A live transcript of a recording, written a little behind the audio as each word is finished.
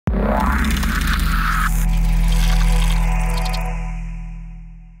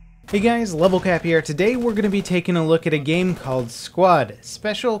Hey guys, LevelCap here. Today we're going to be taking a look at a game called Squad,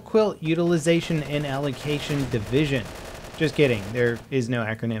 Special Quilt Utilization and Allocation Division. Just kidding, there is no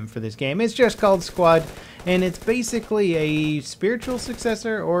acronym for this game. It's just called Squad, and it's basically a spiritual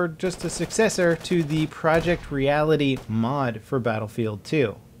successor or just a successor to the Project Reality mod for Battlefield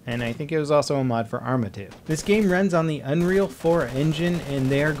 2. And I think it was also a mod for Arma 2. This game runs on the Unreal 4 engine, and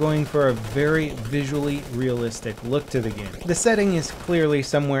they are going for a very visually realistic look to the game. The setting is clearly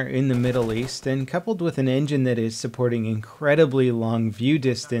somewhere in the Middle East, and coupled with an engine that is supporting incredibly long view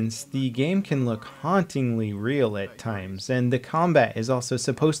distance, the game can look hauntingly real at times, and the combat is also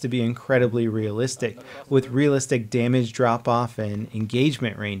supposed to be incredibly realistic, with realistic damage drop-off and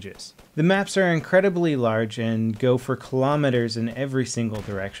engagement ranges. The maps are incredibly large and go for kilometers in every single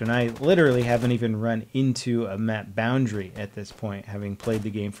direction. I literally haven't even run into a map boundary at this point, having played the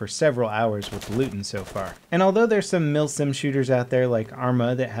game for several hours with Luton so far. And although there's some Milsim shooters out there like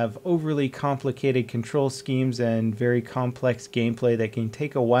Arma that have overly complicated control schemes and very complex gameplay that can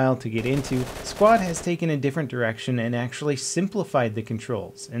take a while to get into, Squad has taken a different direction and actually simplified the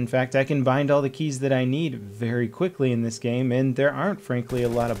controls. In fact, I can bind all the keys that I need very quickly in this game, and there aren't frankly a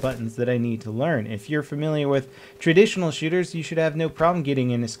lot of buttons that I need to learn. If you're familiar with traditional shooters, you should have no problem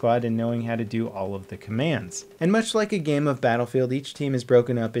getting into Squad and knowing how to do all of the commands. And much like a game of Battlefield, each team is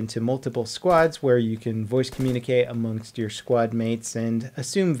broken up into multiple squads where you can voice communicate amongst your squad mates and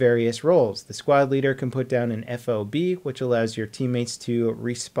assume various roles. The squad leader can put down an FOB, which allows your teammates to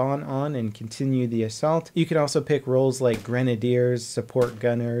respawn on and continue the assault. You can also pick roles like grenadiers, support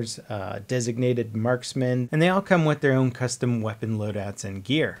gunners, designated marksmen, and they all come with their own custom weapon loadouts and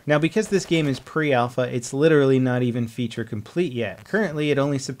gear. Now, because this game is pre-alpha, it's literally not even feature complete yet. Currently, it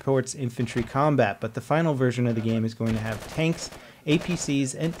only supports infantry combat, but the final version of the game is going to have tanks,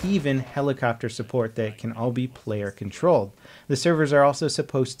 APCs, and even helicopter support that can all be player controlled. The servers are also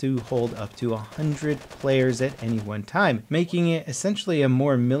supposed to hold up to 100 players at any one time, making it essentially a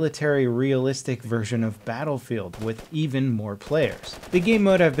more military realistic version of Battlefield with even more players. The game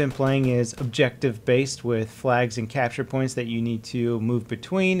mode I've been playing is objective based with flags and capture points that you need to move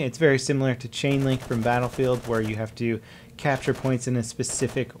between. It's very similar to Chain Link from Battlefield, where you have to capture points in a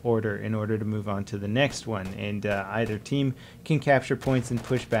specific order in order to move on to the next one, and either team can capture points and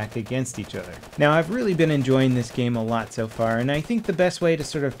push back against each other. Now, I've really been enjoying this game a lot so far, and I think the best way to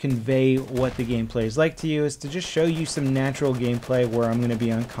sort of convey what the gameplay is like to you is to just show you some natural gameplay where I'm going to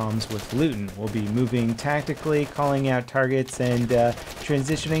be on comms with Luton. We'll be moving tactically, calling out targets, and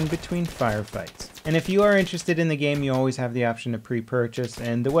transitioning between firefights. And if you are interested in the game, you always have the option to pre-purchase,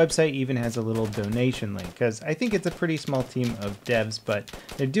 and the website even has a little donation link, because I think it's a pretty small team of devs, but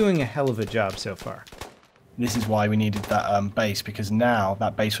they're doing a hell of a job so far. This is why we needed that base, because now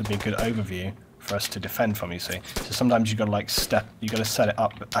that base would be a good overview for us to defend from, you see. So sometimes you got to like you got to set it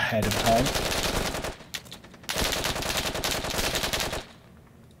up ahead of time.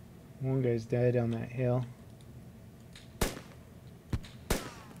 One guy's dead on that hill.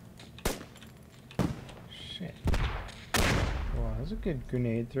 Shit. Wow, that was a good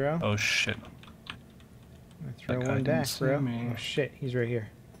grenade throw. Oh shit. I throw one back, bro. Oh shit, he's right here.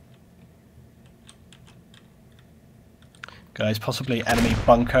 Guys, possibly enemy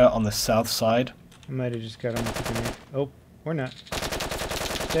bunker on the south side. I might have just got him with the grenade. Oh, or not.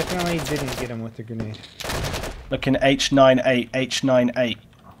 Definitely didn't get him with the grenade. Looking H98, H98.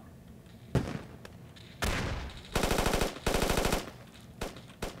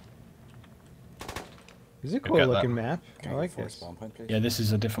 This is a cool looking map. I like this. Yeah, this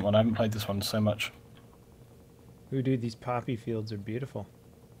is a different one. I haven't played this one so much. Ooh, dude, these poppy fields are beautiful.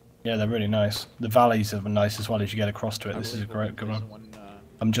 Yeah, they're really nice. The valleys are nice as well as you get across to it. This is a great good one.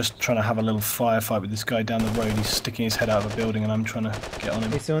 I'm just trying to have a little firefight with this guy down the road. He's sticking his head out of a building and I'm trying to get on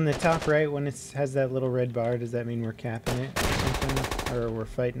him. Okay, so in the top right, when it has that little red bar, does that mean we're capping it or something? Or we're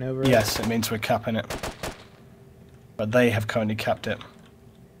fighting over it? Yes, it means we're capping it. But they have currently capped it.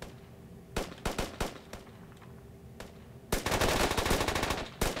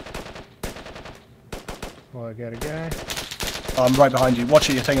 Oh, I got a guy. Oh, I'm right behind you. Watch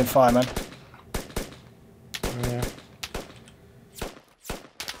it, you're taking fire, man. Oh,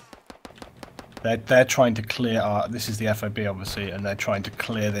 yeah. They're trying to clear our... This is the FOB, obviously, and they're trying to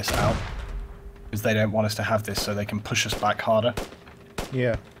clear this out. Because they don't want us to have this, so they can push us back harder.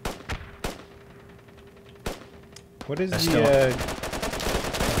 Yeah. What is They're the... Oh,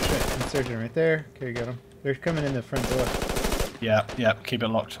 shit. Insurgent right there. Okay, got him. They're coming in the front door. Yeah, yeah, keep it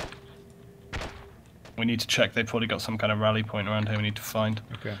locked. We need to check. They've probably got some kind of rally point around here we need to find.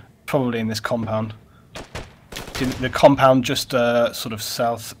 Okay. Probably in this compound. The compound just sort of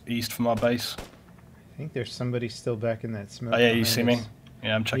southeast from our base. I think there's somebody still back in that smoke. Oh yeah, you see me?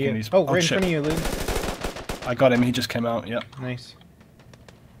 Yeah, I'm checking these. Oh, right in front of you, Luke. I got him. He just came out. Yep. Nice.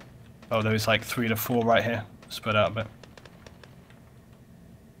 Oh, there was like 3 to 4 right here. Spread out a bit.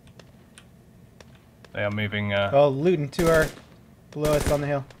 They are moving. Oh, looting to our below us on the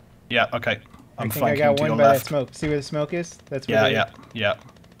hill. Yeah. Okay. I think I got one by that smoke. See where the smoke is? That's where. Yeah.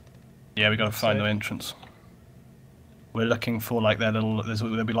 We got to find the entrance. We're looking for like their little.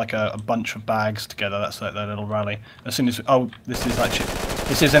 There'll be like a bunch of bags together. That's like their little rally. As soon as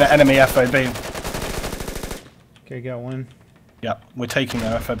this is an enemy FOB. Okay, got one. Yeah, we're taking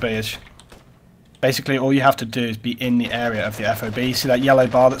their FOB. Basically, all you have to do is be in the area of the FOB. You see that yellow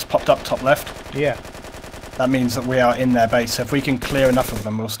bar that's popped up top left? Yeah. That means that we are in their base. So if we can clear enough of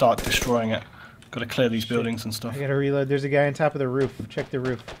them, we'll start destroying it. Got to clear these buildings and stuff. I gotta reload. There's a guy on top of the roof. Check the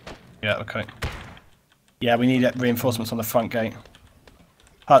roof. Yeah, okay. Yeah, we need reinforcements on the front gate.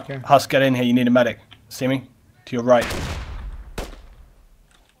 Okay. Husk, get in here. You need a medic. See me? To your right.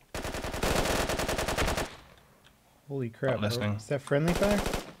 Holy crap. Not listening. Is that friendly fire?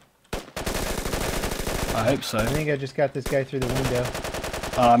 I hope so. I think I just got this guy through the window.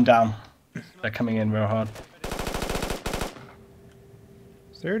 I'm down. They're coming in real hard.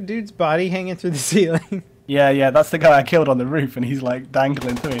 Is there a dude's body hanging through the ceiling? Yeah, that's the guy I killed on the roof, and he's like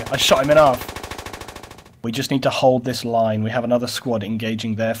dangling through it. I shot him in half. We just need to hold this line. We have another squad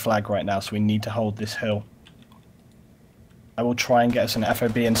engaging their flag right now, so we need to hold this hill. I will try and get us an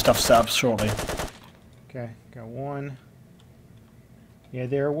FOB and stuff set up shortly. Okay, got one. Yeah,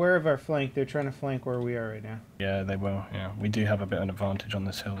 they're aware of our flank. They're trying to flank where we are right now. Yeah, they will. Yeah, we do have a bit of an advantage on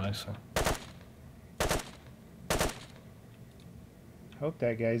this hill, though. So. Hope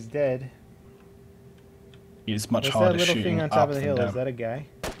that guy's dead. It's much What's harder that little shooting thing on top of the up hill? than Is that a guy?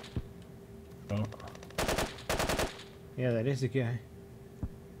 down. Yeah, that is a guy.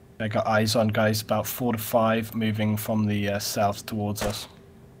 They got eyes on guys about 4 to 5 moving from the south towards us.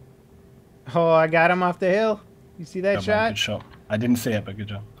 Oh, I got him off the hill. You see that shot? Good shot. I didn't see it, but good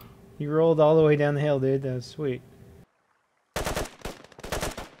job. He rolled all the way down the hill, dude. That was sweet.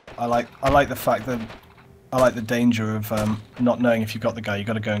 I like the fact that I like the danger of not knowing if you got the guy. You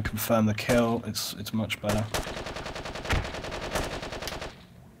got to go and confirm the kill. It's much better.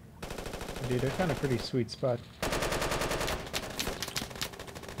 Dude, I found a pretty sweet spot.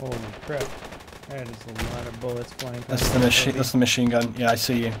 Holy crap! That is a lot of bullets flying. That's the machine gun. Yeah, I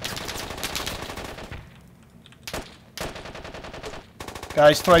see you.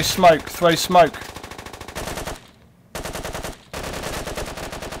 Guys, throw smoke! Throw smoke!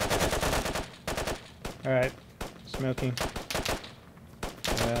 Alright, smoking.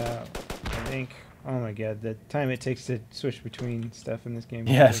 I think. Oh my god, the time it takes to switch between stuff in this game.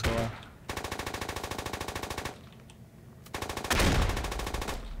 Yes. Take a while.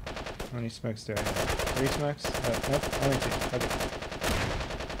 How many smokes do I have? 3 smokes? Nope, only 2. Okay.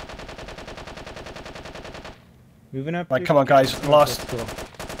 Moving up. Right, come on, guys. Last. Cool.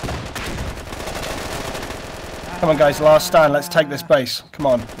 Come on, guys. Last stand. Let's take this base. Come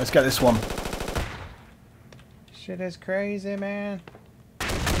on. Let's get this one. Shit is crazy, man.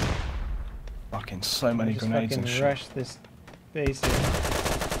 Fucking so many grenades and shit. Rush this base here.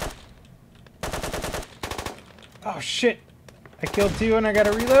 Oh shit! I killed 2 and I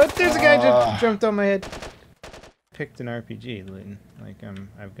gotta reload. There's a guy just jumped on my head. Picked an RPG, Luton. Like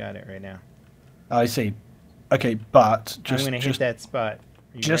I've got it right now. Oh, I see. Okay, but just I'm gonna hit that spot.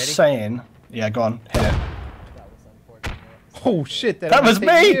 Just ready? saying. Yeah, go on. Hit it. Oh shit! That was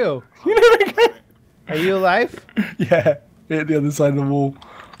me. You. Are you alive? Yeah, hit the other side of the wall.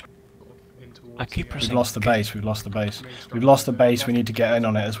 I keep pressing. We've lost the base. We've lost the base. We've lost the base. We need to get in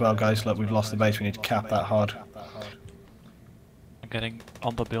on it as well, guys. Look, we've lost the base. We need to cap that hard. I'm getting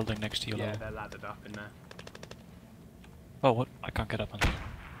on the building next to you. Yeah, they're laddered up in there. Oh, what? I can't get up on there.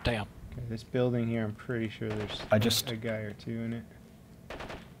 Damn. Okay, this building here, I'm pretty sure there's a guy or 2 in it.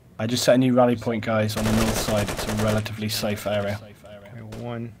 I just set a new rally point, guys, on the north side. It's a relatively safe area.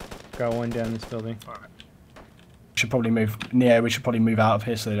 Got one down this building. Alright. Should probably move. Yeah, we should probably move out of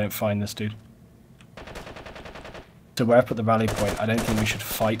here so they don't find this dude. So where I put the rally point, I don't think we should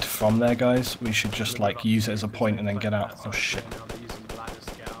fight from there, guys. We should just like use it as a point and then get out. Oh shit. Now they're using the ladder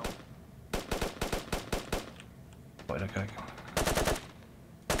to get out. Wait, okay.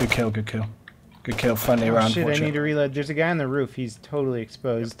 Good kill, good kill. Good kill, friendly around. Shit, I watch need it. to reload. There's a guy on the roof. He's totally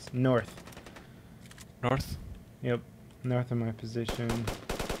exposed. North. North? Yep. North of my position.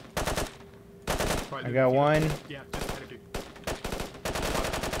 Right, I got one. Yeah, just ahead of you.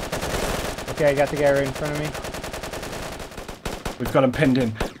 Okay, I got the guy right in front of me. We've got him pinned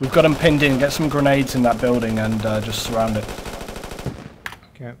in. We've got him pinned in. Get some grenades in that building and just surround it.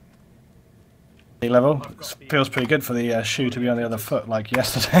 Okay. Sea level. Feels pretty good for the shoe to be on the other foot like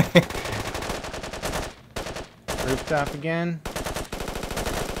yesterday. Rooftop again.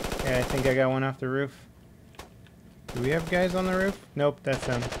 Okay, I think I got one off the roof. Do we have guys on the roof? Nope, that's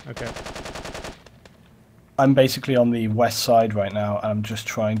them. Okay. I'm basically on the west side right now, and I'm just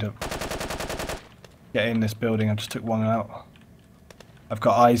trying to get in this building. I just took one out. I've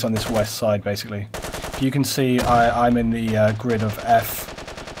got eyes on this west side, basically. If you can see, I'm in the grid of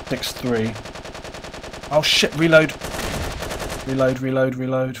F63. Oh shit, reload.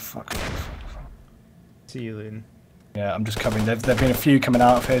 Reload. Fuck. See you, Luton. Yeah, I'm just covering. There've been a few coming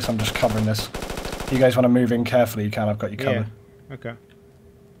out of here, so I'm just covering this. If you guys want to move in carefully, you can. I've got you covered. Yeah. Okay.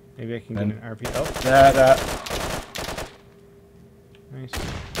 Maybe I can get an RP. Oh. There. Nice.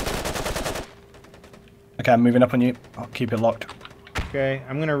 Okay, I'm moving up on you. I'll keep it locked. Okay,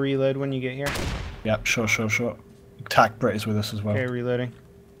 I'm gonna reload when you get here. Yep, sure. Tac Brit is with us as well. Okay, reloading.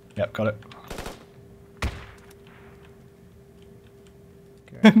 Yep, got it.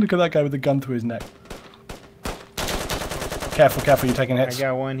 Okay. Look at that guy with the gun through his neck. Careful, you're taking hits. I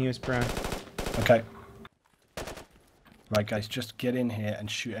got one, he was prone. Okay. Right, guys, just get in here and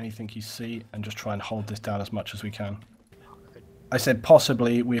shoot anything you see and just try and hold this down as much as we can. I said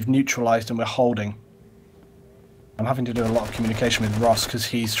possibly we've neutralized and we're holding. I'm having to do a lot of communication with Ross because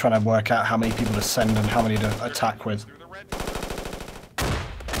he's trying to work out how many people to send and how many to attack with.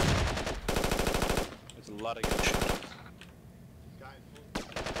 There's a lot of good shit.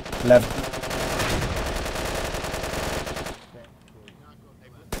 Level.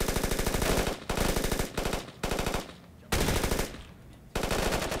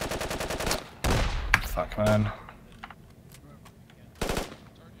 Fuck, man.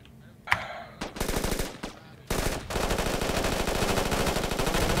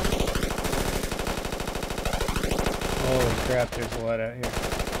 Holy crap, there's a lot out here.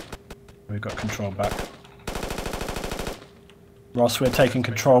 We've got control back. Ross, we're taking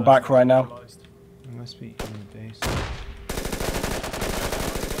control back right now. It must be in the base.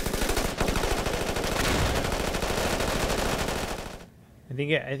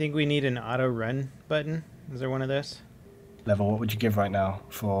 I think we need an auto run button. Is there one of those? Level, what would you give right now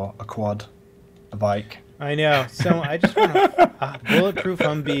for a quad, a bike? I know. So I just want a bulletproof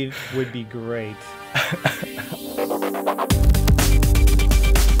Humvee would be great.